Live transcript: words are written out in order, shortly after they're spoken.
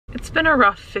It's been a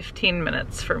rough 15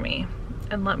 minutes for me,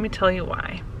 and let me tell you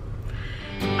why.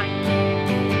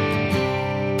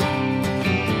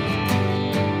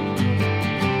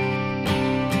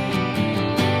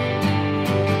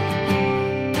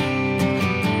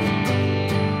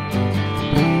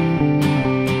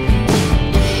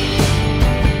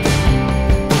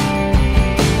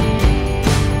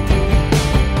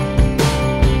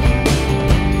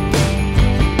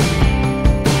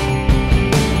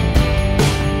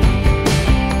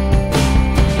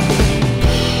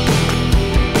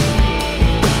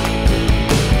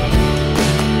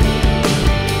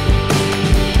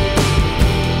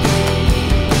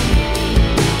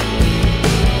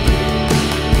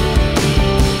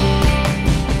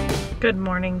 Good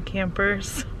morning,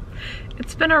 campers.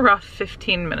 It's been a rough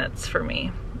 15 minutes for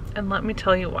me, and let me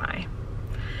tell you why.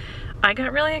 I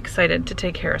got really excited to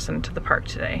take Harrison to the park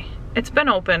today. It's been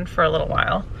open for a little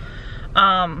while.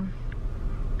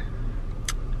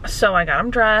 So I got him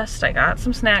dressed, I got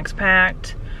some snacks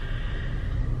packed,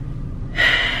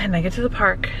 and I get to the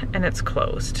park and it's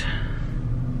closed.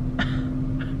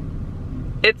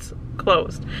 It's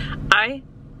closed. I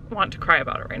want to cry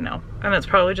about it right now, and it's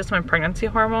probably just my pregnancy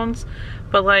hormones,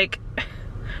 but like,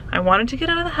 I wanted to get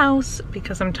out of the house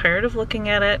because I'm tired of looking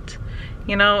at it.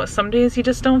 You know, some days you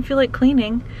just don't feel like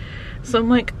cleaning, so I'm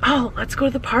like, oh, let's go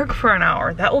to the park for an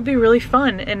hour. That will be really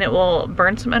fun, and it will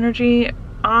burn some energy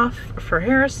off for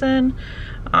Harrison.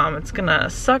 It's gonna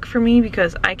suck for me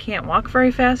because I can't walk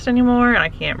very fast anymore and I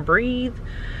can't breathe,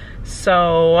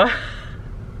 so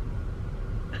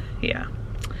yeah.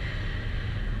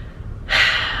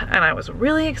 And I was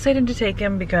really excited to take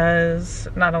him because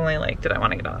not only like did I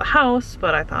want to get out of the house,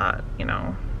 but I thought, you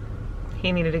know,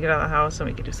 he needed to get out of the house and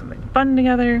we could do something fun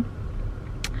together.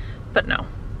 But no,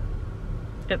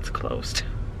 it's closed.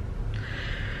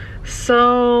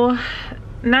 So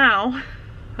now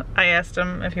I asked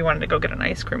him if he wanted to go get an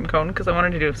ice cream cone because I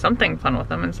wanted to do something fun with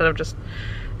him instead of just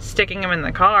sticking him in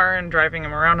the car and driving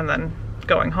him around and then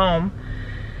going home.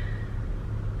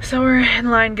 So we're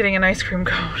in line getting an ice cream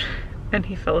cone. And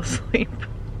he fell asleep.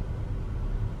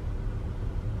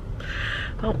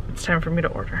 Oh, it's time for me to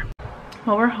order.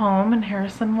 Well, we're home and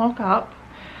Harrison woke up.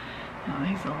 Oh,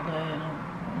 he's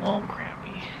a little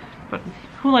crappy, but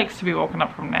who likes to be woken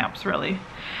up from naps, really?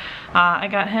 I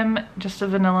got him just a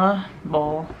vanilla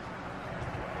bowl.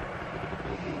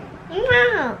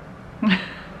 No.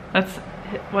 That's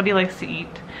what he likes to eat.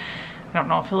 I don't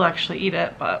know if he'll actually eat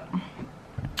it, but...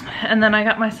 And then I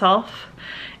got myself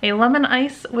a lemon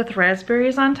ice with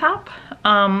raspberries on top.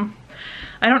 I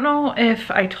don't know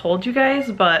if I told you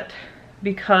guys, but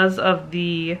because of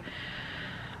the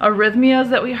arrhythmias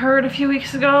that we heard a few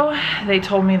weeks ago, they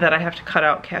told me that I have to cut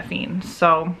out caffeine.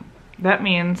 So that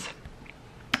means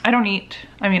I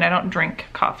don't drink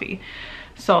coffee,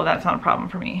 so that's not a problem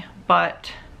for me.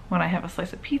 But when I have a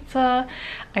slice of pizza,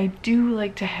 I do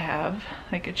like to have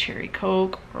like a cherry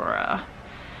Coke or a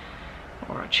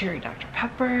cherry Dr.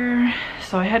 Pepper.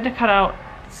 So I had to cut out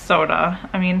soda.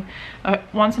 I mean,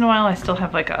 once in a while I still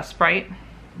have like a Sprite,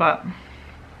 but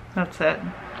that's it,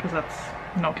 because that's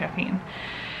no caffeine.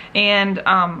 And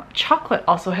chocolate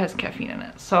also has caffeine in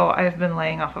it, so I've been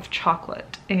laying off of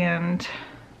chocolate. And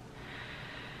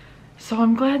so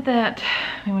I'm glad that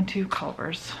we went to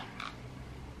Culver's.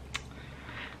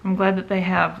 I'm glad that they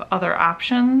have other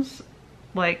options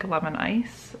like lemon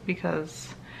ice,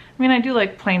 because I mean, I do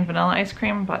like plain vanilla ice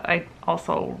cream, but I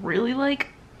also really like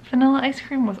vanilla ice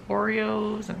cream with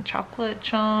Oreos and chocolate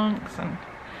chunks and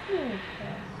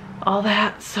all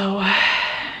that. So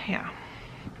yeah,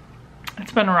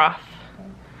 it's been rough,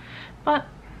 but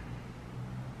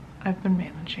I've been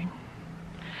managing.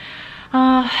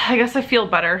 I guess I feel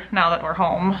better now that we're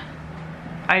home.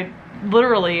 I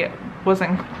literally was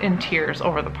in tears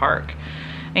over the park,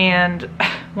 and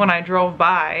when I drove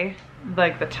by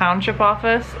like the township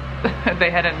office,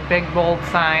 they had a big bold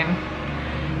sign,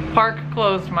 park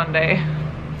closed Monday.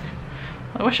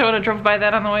 I wish I would have drove by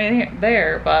that on the way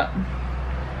there, but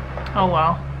oh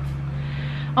well.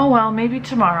 Oh well, maybe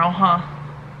tomorrow, huh?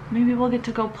 Maybe we'll get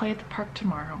to go play at the park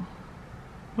tomorrow.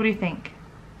 What do you think?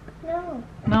 No.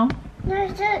 No?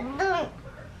 No.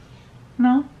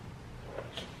 No?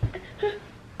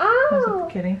 Oh. What's up,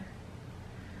 kitty?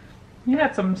 You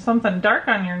got something dark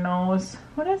on your nose.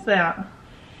 What is that?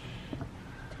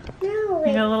 No.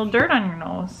 You got a little dirt on your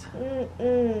nose.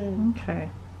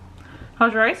 Okay.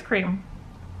 How's your ice cream?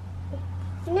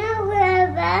 No,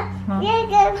 Baba. No. You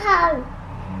can have.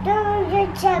 Don't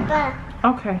get Chipper.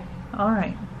 Okay. All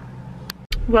right.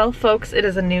 Well, folks, it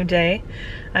is a new day.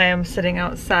 I am sitting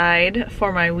outside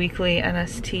for my weekly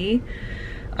NST.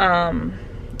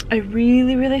 I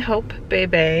really, really hope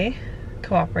Bebe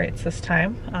cooperates this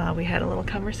time. We had a little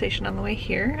conversation on the way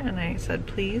here and I said,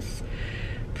 please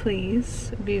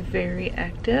be very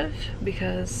active,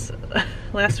 because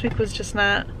last week was just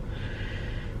not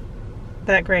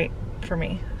that great for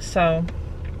me. So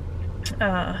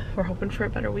we're hoping for a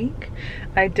better week.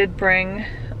 I did bring,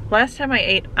 last time I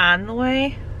ate on the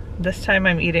way, this time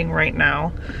I'm eating right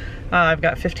now. I've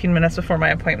got 15 minutes before my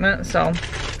appointment, so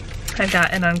I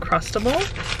got an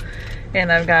Uncrustable and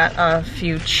I've got a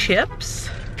few chips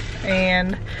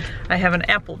and I have an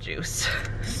apple juice.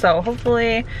 So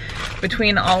hopefully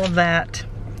between all of that,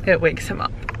 it wakes him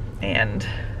up and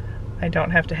I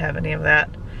don't have to have any of that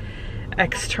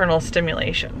external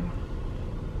stimulation.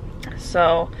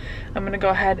 So I'm gonna go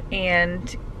ahead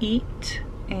and eat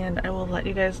and I will let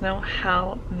you guys know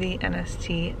how the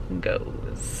NST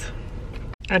goes.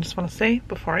 I just want to say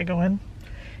before I go in,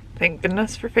 thank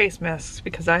goodness for face masks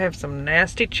because I have some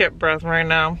nasty chip breath right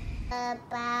now.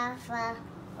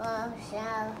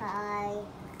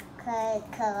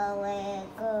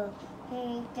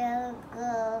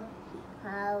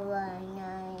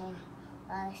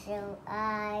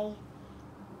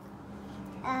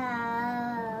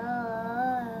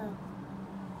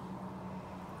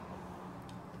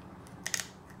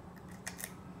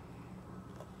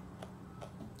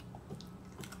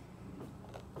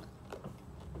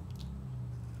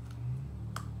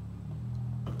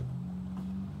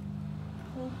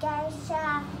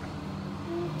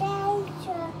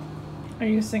 Are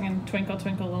you singing Twinkle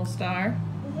Twinkle Little Star?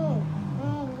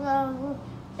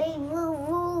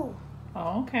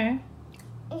 Oh, okay.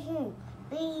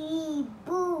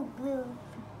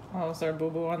 Oh, is there a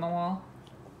boo-boo on the wall?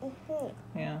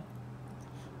 Yeah.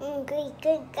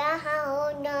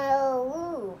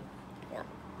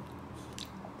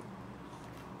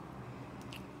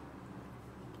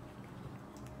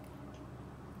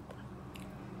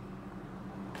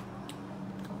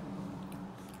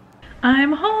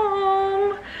 I'm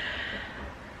home.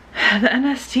 The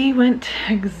NST went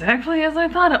exactly as I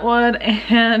thought it would,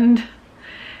 and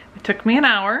it took me an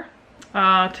hour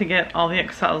to get all the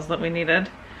Excels that we needed.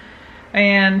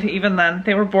 And even then,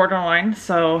 they were borderline,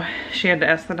 so she had to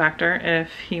ask the doctor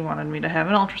if he wanted me to have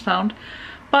an ultrasound.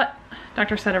 But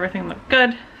doctor said everything looked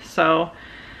good, so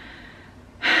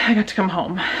I got to come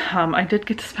home. I did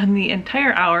get to spend the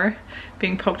entire hour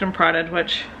being poked and prodded,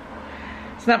 which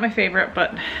is not my favorite,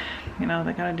 but you know,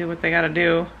 they gotta do what they gotta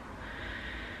do.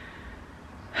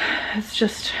 It's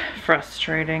just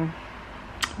frustrating.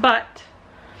 But,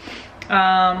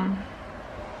 yeah,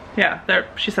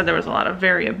 she said there was a lot of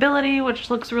variability, which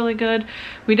looks really good.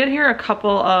 We did hear a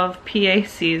couple of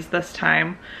PACs this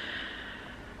time,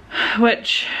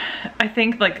 which I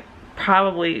think like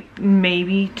probably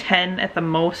maybe 10 at the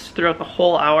most throughout the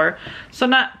whole hour. So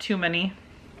not too many.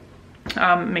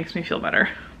 Makes me feel better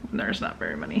when there's not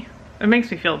very many. It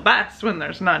makes me feel best when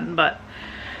there's none, but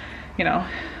you know,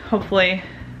 hopefully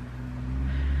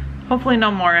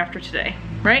no more after today,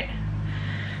 right?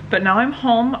 But now I'm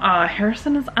home.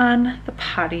 Harrison is on the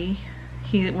potty.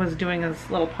 He was doing his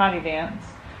little potty dance,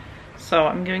 so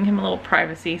I'm giving him a little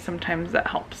privacy. Sometimes that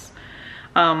helps.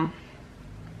 But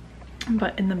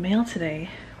in the mail today,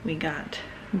 we got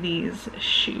these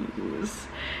shoes.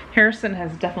 Harrison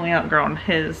has definitely outgrown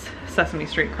his Sesame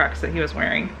Street Crocs that he was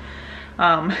wearing.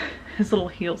 His little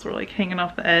heels were like hanging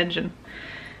off the edge and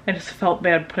I just felt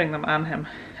bad putting them on him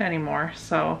anymore.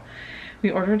 So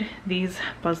we ordered these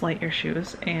Buzz Lightyear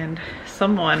shoes and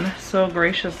someone so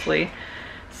graciously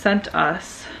sent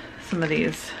us some of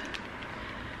these,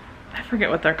 I forget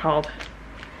what they're called,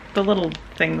 the little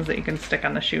things that you can stick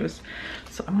on the shoes.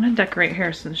 So I'm gonna decorate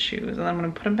Harrison's shoes and I'm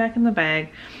gonna put them back in the bag.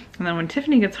 And then when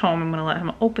Tiffany gets home, I'm gonna let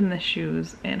him open the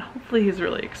shoes and hopefully he's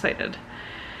really excited.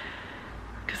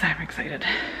 Because I'm excited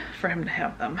for him to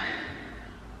have them.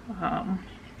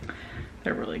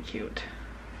 They're really cute.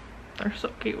 They're so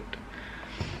cute.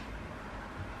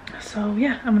 So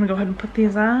yeah, I'm gonna go ahead and put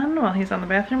these on while he's on the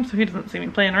bathroom so he doesn't see me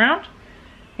playing around.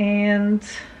 And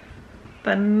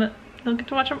then he'll get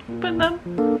to watch him open them.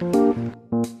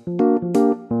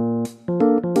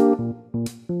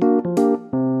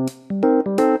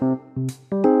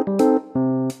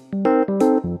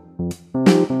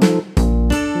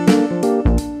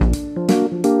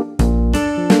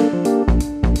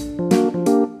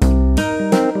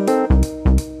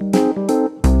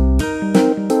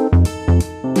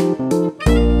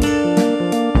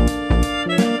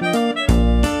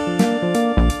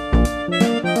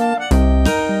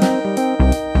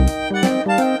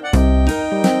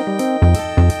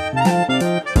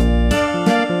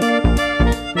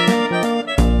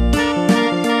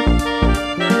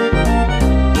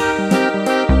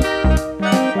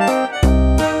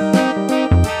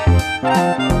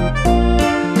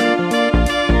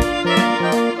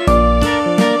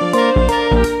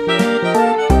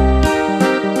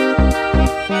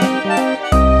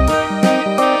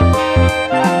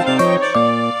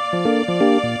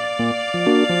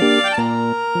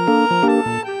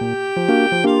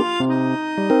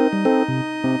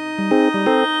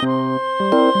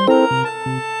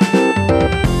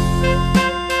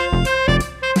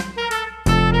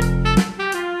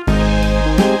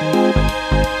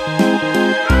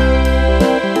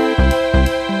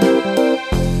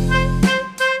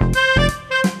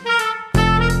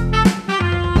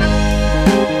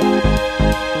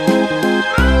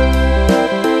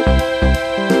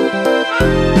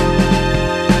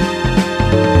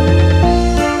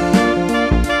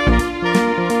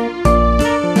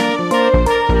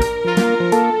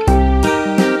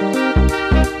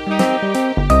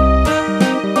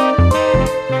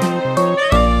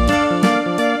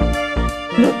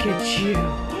 Look at you.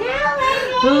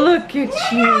 No, Look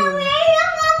at you.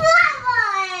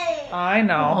 I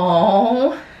know.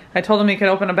 Oh. I told him he could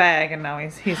open a bag and now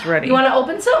he's ready. You want to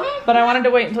open something? But I wanted to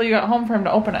wait until you got home for him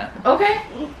to open it. Okay.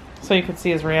 So you could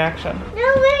see his reaction.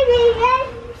 No,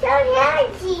 so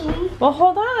nasty. Well,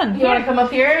 hold on. You want to come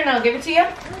up here and I'll give it to you?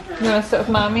 You want to sit with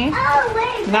mommy? Oh,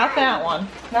 wait. Not that one.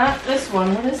 Not this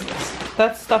one. What is this?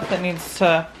 That's stuff that needs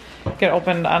to get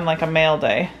opened on like a mail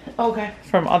day Okay.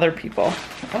 from other people.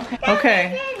 Okay.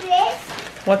 Okay. What is this?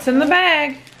 What's in the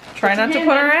bag? Try What's not in to here,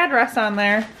 put our Mom? address on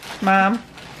there, Mom.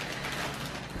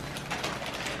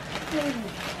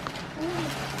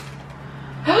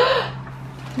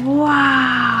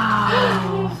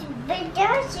 Wow.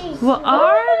 What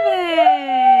are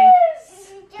they?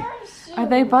 Are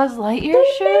they Buzz Lightyear They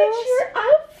shoes? match your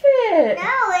outfit.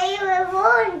 No, we were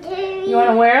born to. You want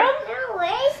to wear them? No,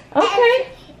 wait. Okay.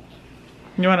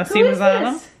 You want to see Who who's is on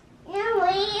them? this? No,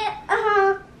 we,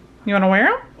 You want to wear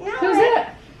them? no, Who's we,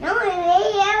 that? no, we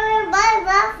everybody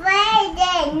but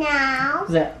Friday now.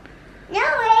 Who's that? No, we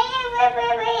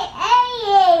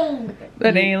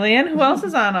An alien? Who else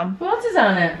is on them? Who else is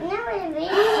on it?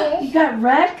 No, we You got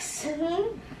Rex,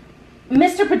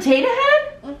 Mr. Potato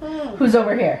Head. Who's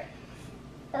over here?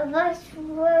 The bus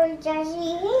for Jesse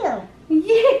Hill.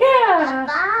 Yeah.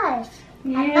 Bus.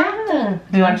 Yeah.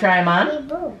 Do you want to try them on? Hey,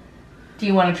 boo. Do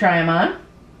you want to try them on?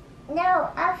 No,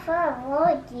 I for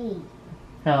Woody.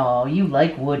 Oh, you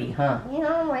like Woody, huh? You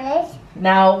know what?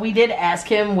 Now, we did ask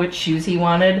him which shoes he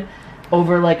wanted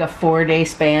over like a 4-day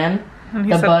span. And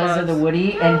he The said Buzz or the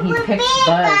Woody, and he picked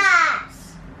Buzz.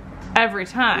 Every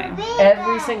time.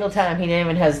 Every single time. He didn't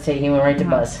even hesitate. He went right to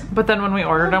Buzz. But then when we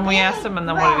ordered them, we asked him, and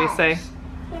then what did he say?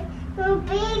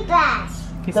 Ruby Bus.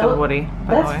 He said So, Woody,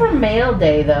 by the That's way. for mail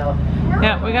day, though.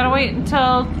 Yeah, we gotta wait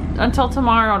until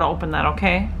tomorrow to open that,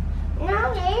 okay?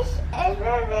 No, it's I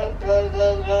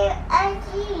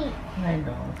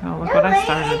know. Oh, look what I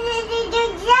started.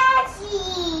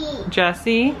 Jessie.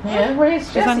 Jesse? Yeah, where's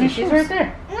She's on Jessie? your She's shoes. right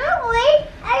there. No, wait.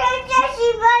 I don't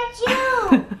Jessie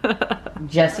but you.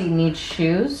 Jesse needs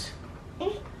shoes.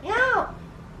 No.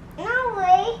 No,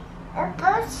 wait.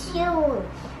 About shoes.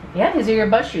 Yeah, these are your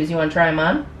bus shoes. You want to try them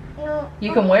on? No.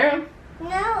 You can wear them.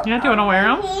 No. Yeah, do you wanna wear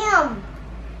 'em? Him.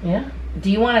 Yeah. Do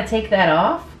you want to take that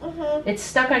off? Mm-hmm. It's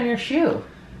stuck on your shoe.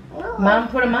 No, Mom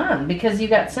put them on because you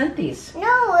got sent these.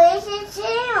 No, it's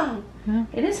him.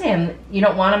 It is him. You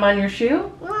don't want them on your shoe?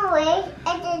 No, wait.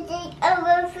 I did the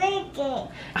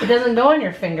overthinking. It doesn't go on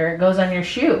your finger. It goes on your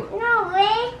shoe. No,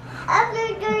 wait. I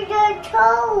could do the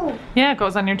toe. Yeah, it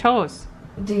goes on your toes.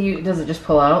 Does it just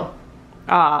pull out?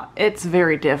 It's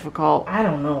very difficult. I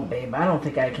don't know, babe. I don't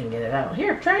think I can get it out.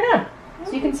 Here, try it on.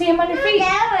 So you can see them on your feet.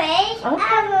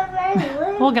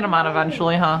 We'll get them on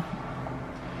eventually, huh?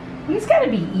 He's got to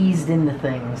be eased into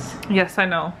things. Yes, I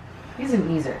know. He's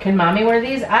an easer. Can mommy wear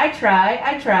these? I try.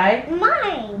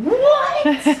 Mine. What?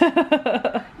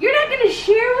 You're not going to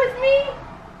share with me?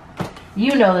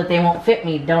 You know that they won't fit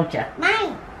me, don't you?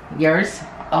 Mine. Yours?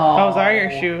 Oh. Those are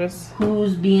your shoes.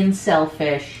 Who's being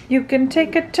selfish? You can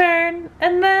take a turn,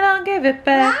 and then I'll give it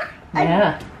back.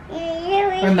 Yeah.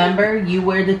 Remember, you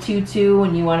wear the tutu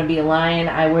when you want to be a lion.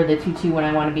 I wear the tutu when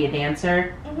I want to be a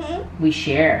dancer. Mm-hmm. We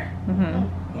share. Mm-hmm.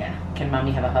 Yeah. Can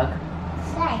mommy have a hug?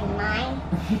 Sorry, mine.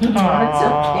 No, it's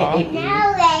okay. No,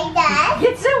 like that.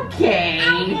 It's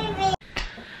okay.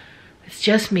 It's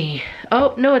just me.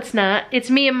 Oh, no, it's not. It's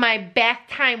me and my bath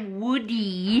time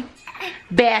Woody.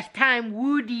 Bath time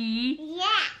Woody. Yeah.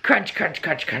 Crunch, crunch,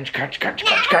 crunch, crunch, crunch, crunch,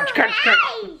 crunch, crunch, crunch, crunch.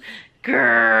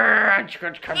 Crunch,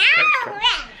 crunch, crunch, crunch, crunch.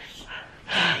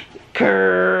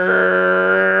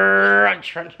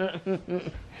 Crunch, crunch.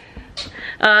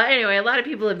 Anyway, a lot of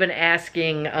people have been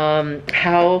asking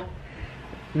how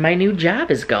my new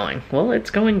job is going. Well, it's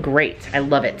going great. I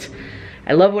love it.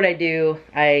 I love what I do.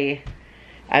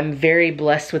 I'm very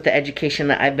blessed with the education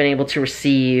that I've been able to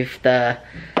receive, the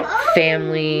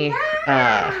family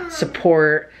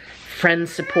support, friend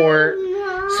support,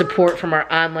 support from our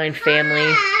online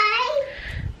family.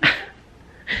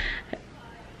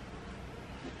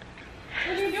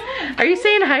 Are you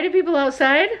saying hi to people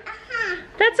outside?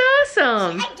 That's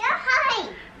awesome. Hi.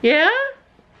 Yeah?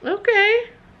 Okay.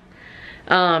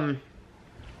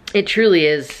 It truly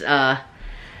is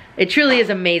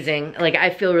amazing. Like, I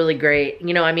feel really great.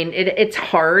 You know, I mean, it's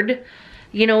hard,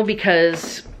 you know,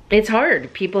 because it's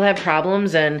hard. People have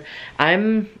problems, and I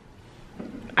don't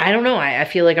know, I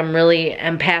feel like I'm really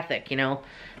empathic, you know?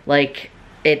 Like,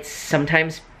 it's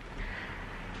sometimes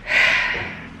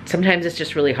it's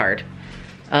just really hard.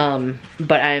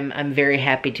 But I'm very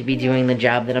happy to be doing the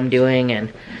job that I'm doing,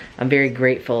 and I'm very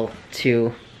grateful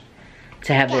to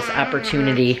to have this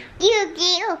opportunity.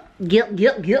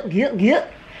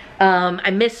 I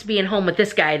miss being home with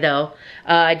this guy though.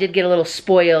 I did get a little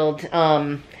spoiled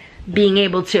being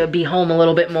able to be home a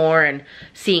little bit more and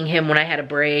seeing him when I had a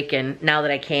break, and now that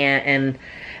I can't,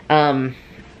 and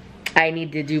I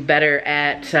need to do better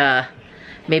at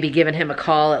maybe giving him a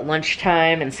call at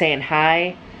lunchtime and saying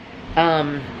hi.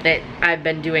 I've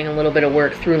been doing a little bit of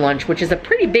work through lunch, which is a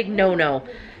pretty big no-no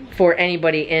for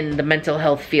anybody in the mental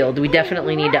health field. We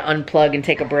definitely need to unplug and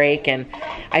take a break, and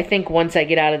I think once I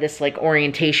get out of this like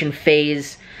orientation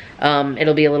phase,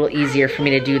 it'll be a little easier for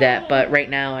me to do that. But right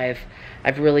now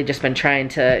I've really just been trying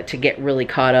to get really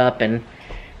caught up and,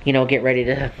 you know, get ready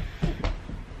to,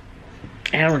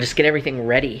 I don't know, just get everything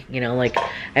ready, you know, like I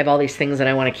have all these things that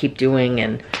I want to keep doing,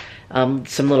 and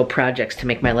some little projects to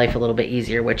make my life a little bit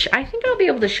easier, which I think I'll be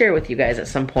able to share with you guys at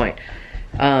some point.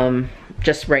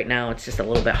 Just right now, it's just a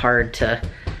little bit hard to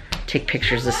take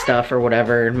pictures of stuff or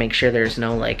whatever and make sure there's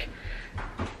no like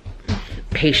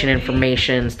patient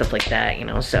information, stuff like that, you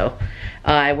know. So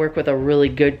I work with a really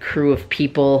good crew of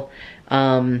people.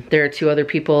 There are 2 other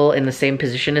people in the same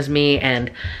position as me,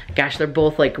 and gosh, they're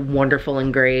both like wonderful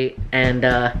and great. And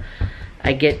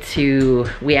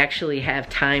we actually have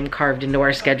time carved into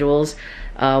our schedules.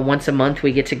 Once a month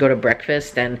we get to go to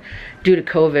breakfast, and due to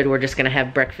COVID, we're just gonna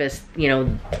have breakfast, you know,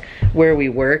 where we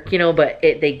work, you know, but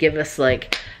they give us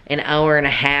like an hour and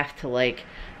a half to like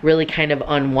really kind of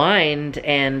unwind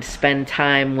and spend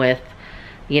time with,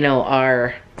 you know,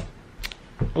 our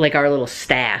little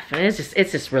staff, and it's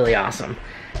just really awesome.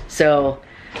 So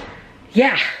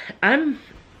yeah,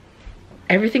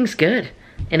 everything's good,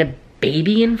 and a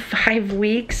baby in 5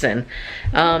 weeks. And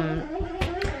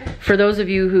for those of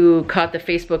you who caught the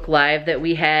Facebook Live that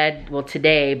we had, well,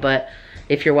 today, but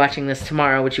if you're watching this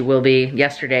tomorrow, which you will be,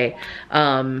 yesterday,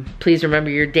 please remember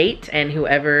your date, and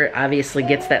whoever obviously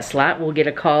gets that slot will get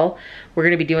a call. We're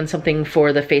gonna be doing something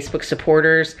for the Facebook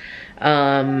supporters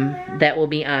that will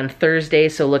be on Thursday,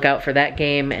 so look out for that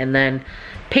game. And then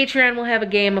Patreon will have a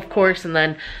game, of course, and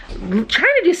then I'm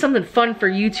trying to do something fun for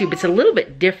YouTube. It's a little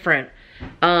bit different,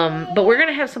 but we're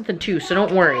gonna have something too, so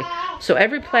don't worry. So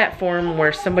every platform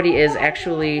where somebody is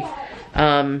actually,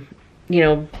 you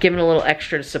know, giving a little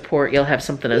extra to support, you'll have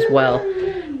something as well.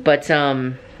 But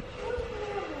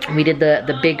we did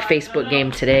the big Facebook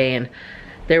game today, and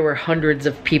there were hundreds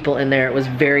of people in there. It was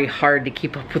very hard to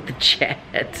keep up with the chat.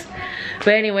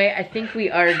 But anyway, I think we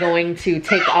are going to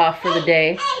take off for the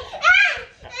day.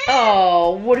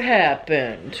 Oh, what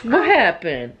happened? What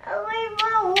happened?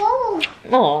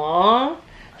 Aw,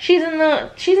 she's in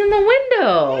the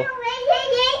window.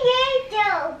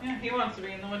 Yeah, he wants to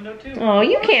be in the window too. Oh,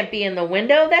 you can't be in the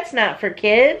window. That's not for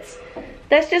kids.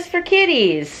 That's just for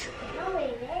kitties.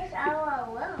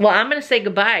 Well, I'm gonna say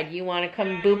goodbye. Do you want to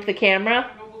come boop the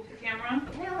camera? Go boop the camera.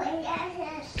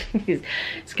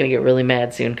 He's gonna get really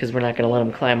mad soon because we're not gonna let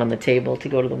him climb on the table to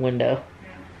go to the window.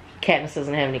 Katniss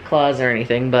doesn't have any claws or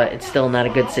anything, but it's still not a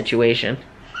good situation.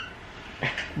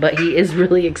 But he is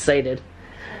really excited.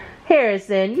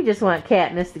 Harrison, you just want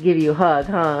Katniss to give you a hug,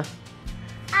 huh?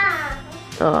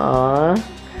 Aww.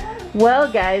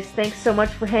 Well, guys, thanks so much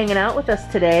for hanging out with us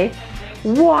today.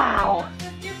 Wow!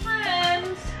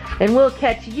 And we'll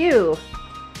catch you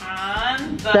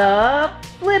on the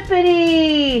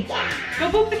flippity. Go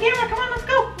boop the camera. Come on, let's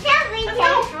go. Let's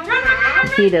go. Run, run, run, run.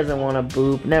 He doesn't want to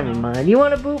boop. Never mind. You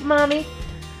want to boop, Mommy?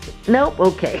 Nope.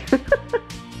 Okay.